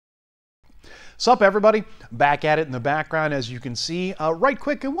Sup everybody, back at it in the background as you can see. Right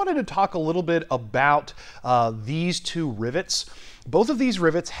quick, I wanted to talk a little bit about these two rivets. Both of these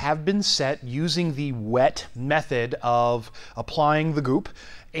rivets have been set using the wet method of applying the goop,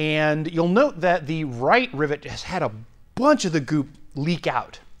 and you'll note that the right rivet has had a bunch of the goop leak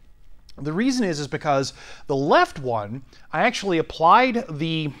out. The reason is because the left one, I actually applied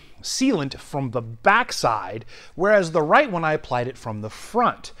the sealant from the back side, whereas the right one I applied it from the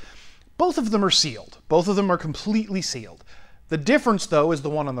front. Both of them are sealed. Both of them are completely sealed. The difference though is the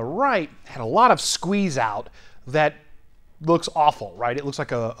one on the right had a lot of squeeze out that looks awful, right? It looks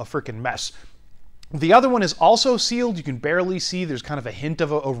like a freaking mess. The other one is also sealed. You can barely see. There's kind of a hint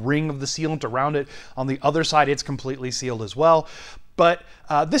of a ring of the sealant around it. On the other side, it's completely sealed as well. But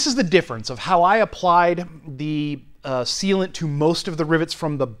this is the difference of how I applied the sealant to most of the rivets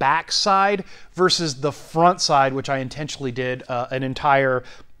from the back side versus the front side, which I intentionally did an entire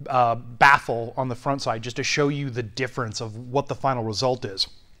baffle on the front side just to show you the difference of what the final result is.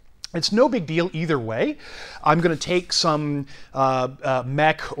 It's no big deal either way. I'm going to take some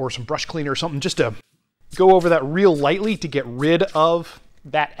mech or some brush cleaner or something just to go over that real lightly to get rid of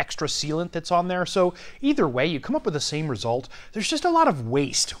that extra sealant that's on there. So either way, you come up with the same result. There's just a lot of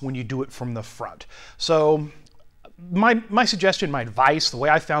waste when you do it from the front. So my suggestion, my advice, the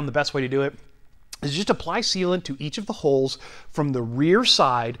way I found the best way to do it is just apply sealant to each of the holes from the rear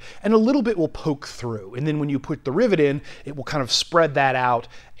side, and a little bit will poke through. And then when you put the rivet in, it will kind of spread that out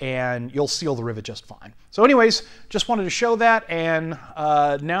and you'll seal the rivet just fine. So anyways, just wanted to show that, and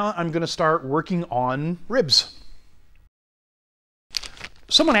now I'm gonna start working on ribs.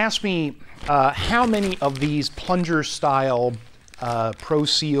 Someone asked me how many of these plunger style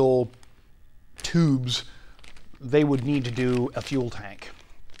Proseal tubes they would need to do a fuel tank.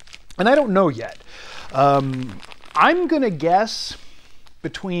 And I don't know yet. I'm gonna guess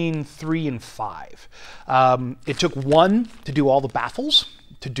between 3 and 5. It took 1 to do all the baffles,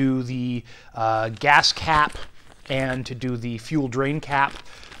 to do the gas cap, and to do the fuel drain cap.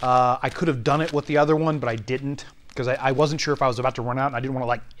 I could have done it with the other one, but I didn't, because I wasn't sure if I was about to run out, and I didn't want to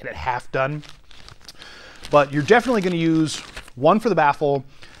like get it half done. But you're definitely gonna use 1 for the baffle.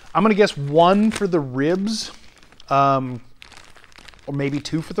 I'm gonna guess 1 for the ribs. Or maybe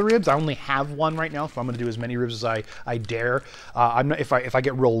 2 for the ribs. I only have 1 right now, so I'm going to do as many ribs as I dare. I'm not, if I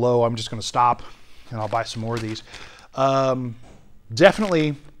get real low, I'm just going to stop and I'll buy some more of these.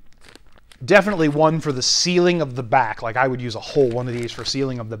 Definitely 1 for the sealing of the back. Like I would use a whole one of these for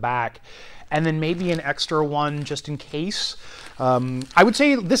sealing of the back, and then maybe an extra one just in case. I would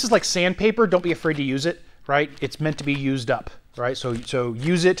say this is like sandpaper. Don't be afraid to use it. Right? It's meant to be used up. Right? So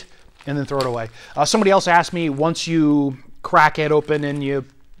use it and then throw it away. Somebody else asked me, once you crack it open and you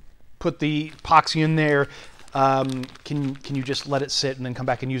put the epoxy in there, can you just let it sit and then come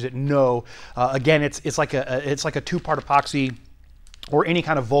back and use it? No. Again, it's like a 2-part epoxy or any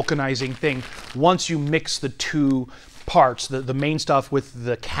kind of vulcanizing thing. Once you mix the 2 parts, the main stuff with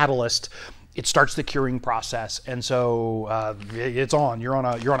the catalyst, it starts the curing process, and so it's on. You're on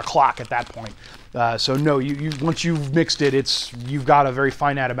a clock at that point. So no, once you've mixed it, you've got a very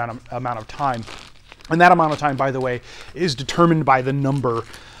finite amount of time. And that amount of time, by the way, is determined by the number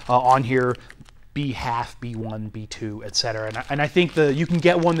on here, B half, B1, B2, etc. And I think you can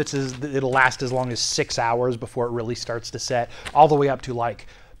get one it'll last as long as 6 hours before it really starts to set, all the way up to like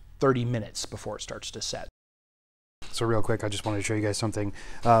 30 minutes before it starts to set. So real quick, I just wanted to show you guys something.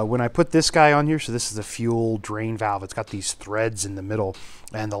 When I put this guy on here, so this is a fuel drain valve. It's got these threads in the middle.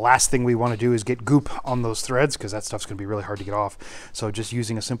 And the last thing we want to do is get goop on those threads, because that stuff's going to be really hard to get off. So just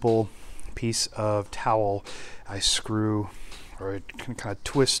using a simple piece of towel, I screw, or I can kind of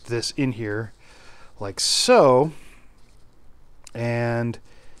twist this in here like so, and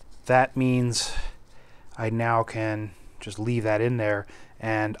that means I now can just leave that in there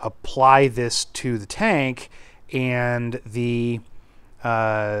and apply this to the tank, and the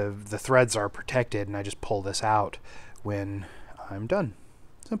threads are protected, and I just pull this out when I'm done.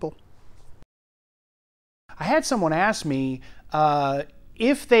 Simple. I had someone ask me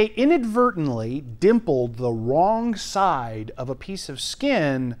if they inadvertently dimpled the wrong side of a piece of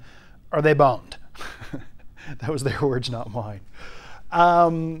skin, are they boned? That was their words, not mine.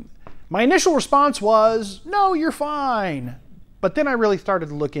 My initial response was, no, you're fine. But then I really started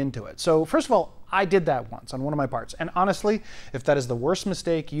to look into it. So first of all, I did that once on one of my parts. And honestly, if that is the worst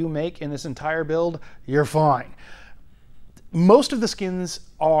mistake you make in this entire build, you're fine. Most of the skins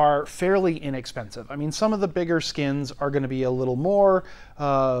are fairly inexpensive. I mean, some of the bigger skins are going to be a little more.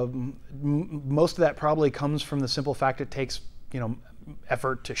 Most of that probably comes from the simple fact it takes,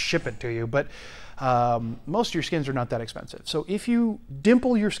 effort to ship it to you. But most of your skins are not that expensive. So if you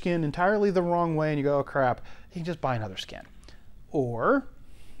dimple your skin entirely the wrong way and you go, oh crap, you can just buy another skin. Or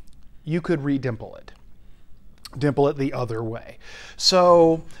you could re-dimple it. Dimple it the other way.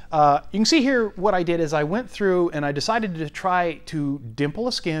 So you can see here what I did is I went through and I decided to try to dimple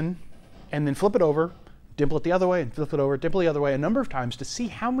a skin and then flip it over, dimple it the other way and flip it over, dimple the other way a number of times to see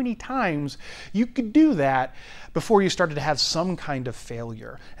how many times you could do that before you started to have some kind of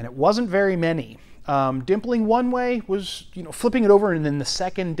failure. And it wasn't very many. Dimpling one way was, flipping it over, and then the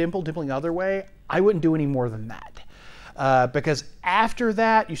second dimpling the other way, I wouldn't do any more than that. Because after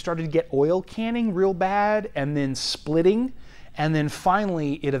that, you started to get oil canning real bad and then splitting. And then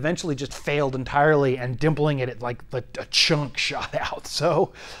finally, it eventually just failed entirely and dimpling it like a chunk shot out.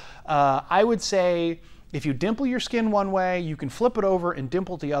 So I would say if you dimple your skin one way, you can flip it over and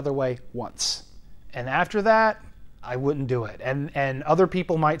dimple it the other way once. And after that, I wouldn't do it. And other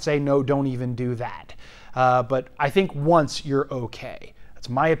people might say, no, don't even do that. But I think once you're okay. That's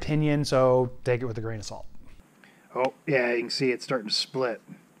my opinion, so take it with a grain of salt. Oh, yeah, you can see it's starting to split.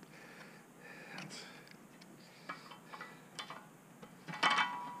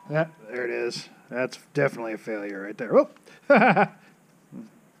 Yeah, there it is. That's definitely a failure right there. Oh,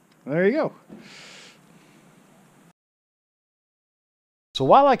 there you go. So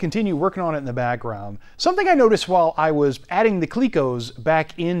while I continue working on it in the background, something I noticed while I was adding the clecos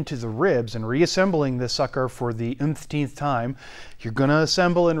back into the ribs and reassembling this sucker for the umpteenth time, you're going to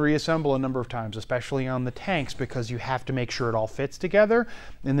assemble and reassemble a number of times, especially on the tanks, because you have to make sure it all fits together.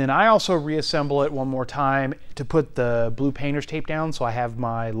 And then I also reassemble it one more time to put the blue painter's tape down, so I have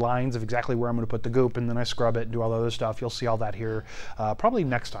my lines of exactly where I'm going to put the goop, and then I scrub it and do all the other stuff. You'll see all that here probably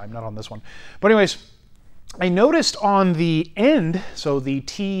next time, not on this one. But anyways, I noticed on the end, so the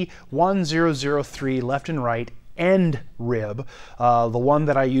T1003 left and right end rib, the one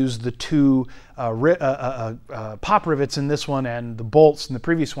that I used the two pop rivets in this one and the bolts in the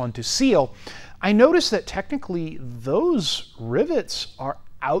previous one to seal, I noticed that technically those rivets are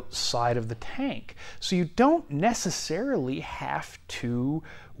outside of the tank. So you don't necessarily have to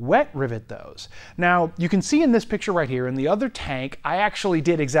wet rivet those. Now, you can see in this picture right here, in the other tank, I actually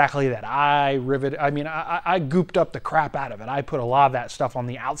did exactly that. I gooped up the crap out of it. I put a lot of that stuff on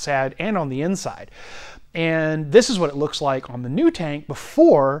the outside and on the inside. And this is what it looks like on the new tank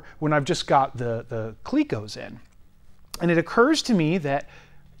before, when I've just got the clecos in. And it occurs to me that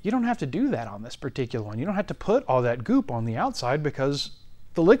you don't have to do that on this particular one. You don't have to put all that goop on the outside because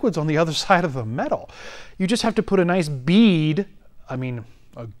the liquid's on the other side of the metal. You just have to put a nice bead, a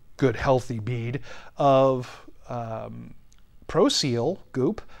good healthy bead of Proseal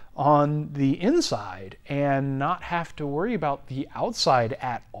goop on the inside and not have to worry about the outside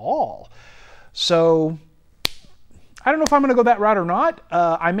at all. So I don't know if I'm going to go that route or not.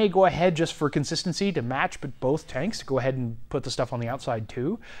 I may go ahead just for consistency to match both tanks, to go ahead and put the stuff on the outside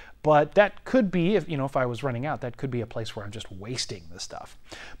too. But that could be, if I was running out, that could be a place where I'm just wasting the stuff.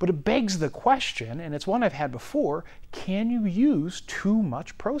 But it begs the question, and it's one I've had before, can you use too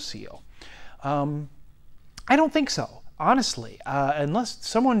much Proseal? I don't think so, honestly. Unless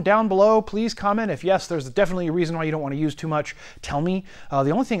someone down below, please comment. If yes, there's definitely a reason why you don't want to use too much, tell me.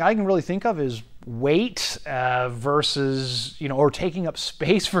 The only thing I can really think of is weight versus, or taking up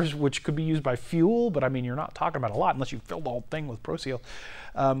space, which could be used by fuel, but you're not talking about a lot unless you fill the whole thing with Proseal.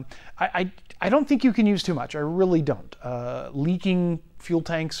 I don't think you can use too much. I really don't. Leaking fuel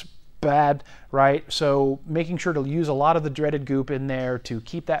tanks, bad, right? So making sure to use a lot of the dreaded goop in there to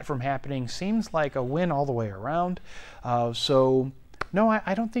keep that from happening seems like a win all the way around. So no,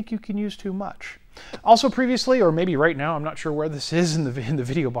 I don't think you can use too much. Also previously, or maybe right now, I'm not sure where this is in the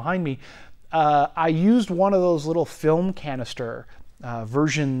video behind me, I used one of those little film canister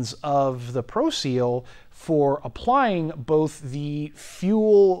versions of the Proseal for applying both the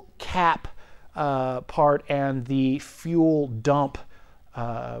fuel cap part and the fuel dump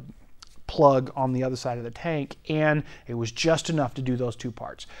plug on the other side of the tank, and it was just enough to do those two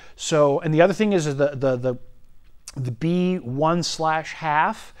parts. So, and the other thing is the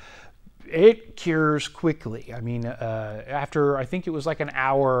B1/2, it cures quickly. After I think it was like an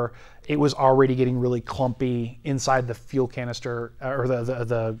hour, it was already getting really clumpy inside the fuel canister, or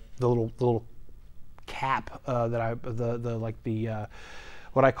the little cap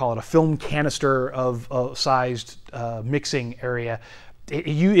what I call it, a film canister of sized mixing area.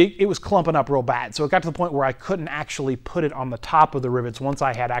 it was clumping up real bad. So it got to the point where I couldn't actually put it on the top of the rivets. Once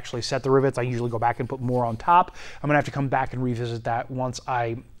I had actually set the rivets, I usually go back and put more on top. I'm gonna have to come back and revisit that once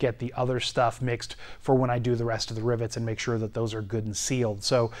I get the other stuff mixed for when I do the rest of the rivets and make sure that those are good and sealed.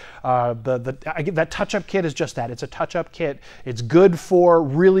 So that touch-up kit is just that. It's a touch-up kit. It's good for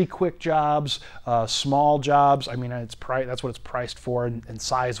really quick jobs, small jobs. I mean, that's what it's priced for, and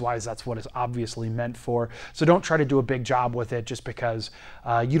size-wise, that's what it's obviously meant for. So don't try to do a big job with it just because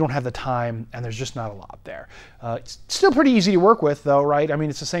you don't have the time and there's just not a lot there. It's still pretty easy to work with though, right? I mean,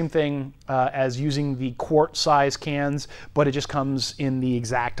 it's the same thing as using the quart size cans, but it just comes in the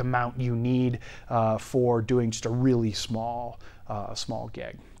exact amount you need for doing just a really small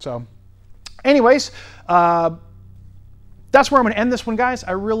gig. So anyways, that's where I'm going to end this one, guys.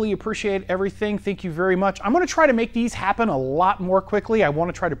 I really appreciate everything. Thank you very much. I'm going to try to make these happen a lot more quickly. I want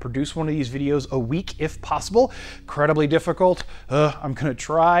to try to produce one of these videos a week if possible. Incredibly difficult. I'm going to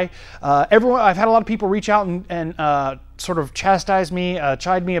try. I've had a lot of people reach out and sort of chastise me,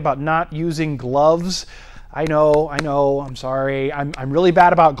 chide me about not using gloves. I know, I'm sorry. I'm really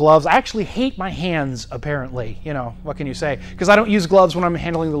bad about gloves. I actually hate my hands, apparently. You know, what can you say? Because I don't use gloves when I'm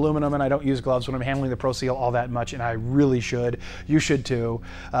handling the aluminum, and I don't use gloves when I'm handling the Proseal all that much, and I really should. You should too.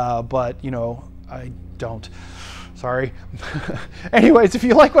 But, you know, I don't. Sorry. Anyways, if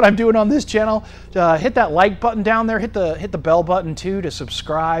you like what I'm doing on this channel, hit that like button down there. Hit the bell button too to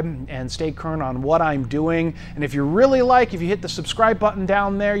subscribe and stay current on what I'm doing. And if you really like, if you hit the subscribe button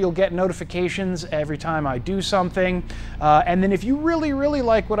down there, you'll get notifications every time I do something. And then if you really, really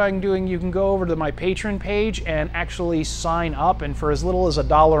like what I'm doing, you can go over to my Patreon page and actually sign up. And for as little as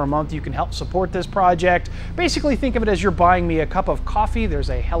 $1 a month, you can help support this project. Basically, think of it as you're buying me a cup of coffee. There's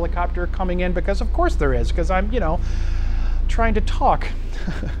a helicopter coming in because of course there is, because I'm, you know, trying to talk.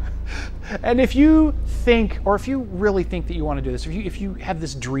 And if you think, or if you really think that you want to do this, if you have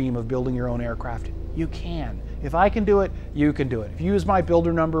this dream of building your own aircraft, you can. If I can do it, you can do it. If you use my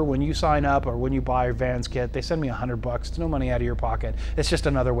builder number when you sign up or when you buy your Vans kit, they send me $100. It's no money out of your pocket. It's just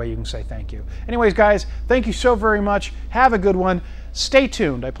another way you can say thank you. Anyways, guys, thank you so very much. Have a good one. Stay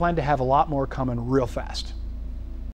tuned. I plan to have a lot more coming real fast.